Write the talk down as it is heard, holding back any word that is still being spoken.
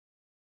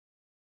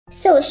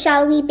So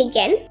shall we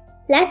begin?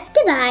 Let's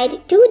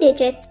divide 2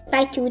 digits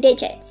by 2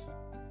 digits.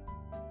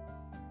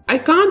 I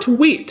can't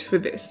wait for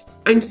this.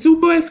 I'm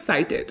super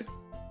excited.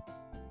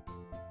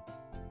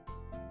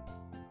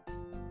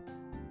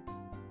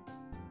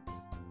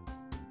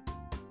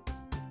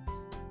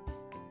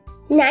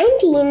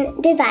 "19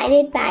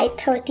 divided by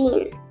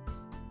 13.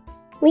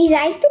 We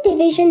write the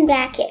division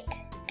bracket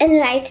and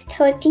write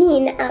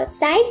 13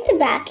 outside the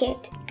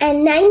bracket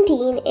and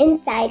 19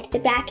 inside the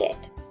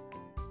bracket.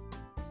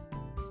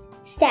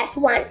 Step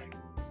 1.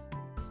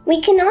 We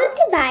cannot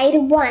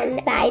divide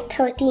 1 by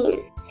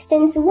 13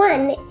 since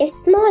 1 is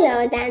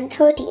smaller than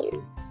 13.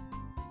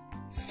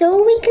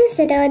 So we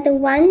consider the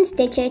ones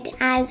digit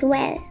as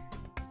well.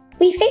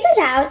 We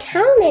figure out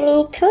how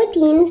many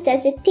 13s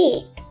does it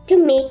take to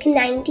make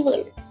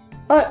 19,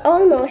 or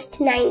almost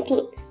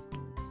 19.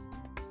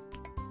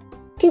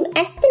 To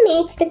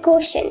estimate the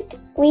quotient,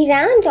 we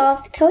round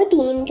off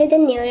 13 to the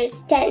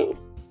nearest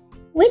tens,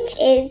 which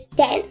is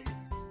 10,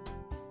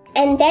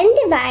 and then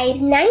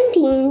divide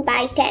 19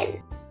 by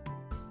 10,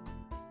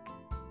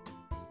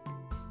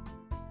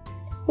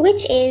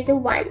 which is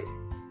 1.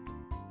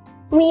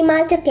 We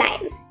multiply.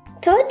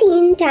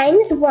 13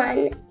 times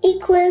 1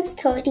 equals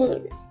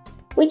 13,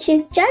 which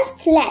is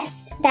just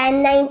less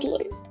than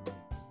 19.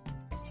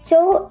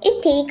 So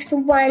it takes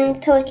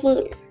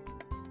 113.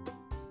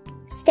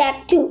 Step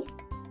 2.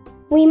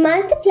 We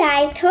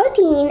multiply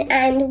 13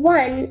 and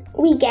 1,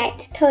 we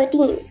get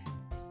 13.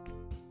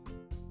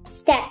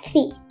 Step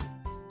 3.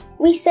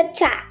 We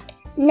subtract.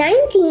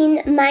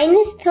 19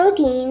 minus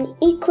 13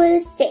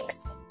 equals 6.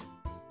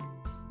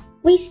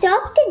 We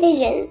stop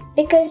division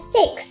because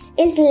 6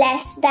 is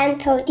less than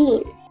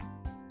 13.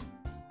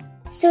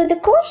 So the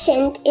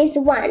quotient is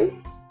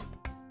 1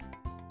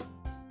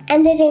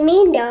 and the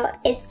remainder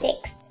is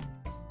 6.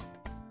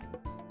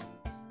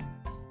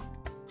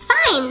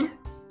 Fine!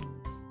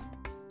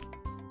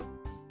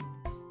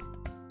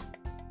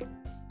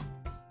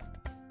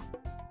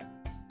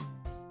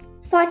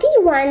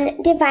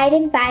 "41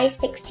 divided by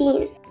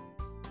 16.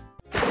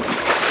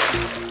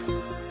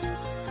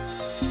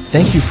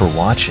 Thank you for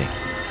watching.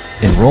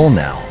 Enroll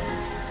now.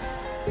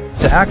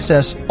 To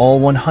access all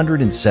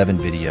 107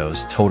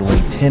 videos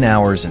totaling 10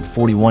 hours and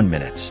 41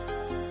 minutes,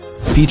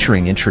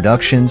 featuring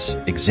introductions,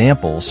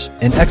 examples,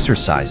 and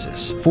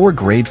exercises for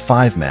Grade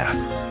 5 Math.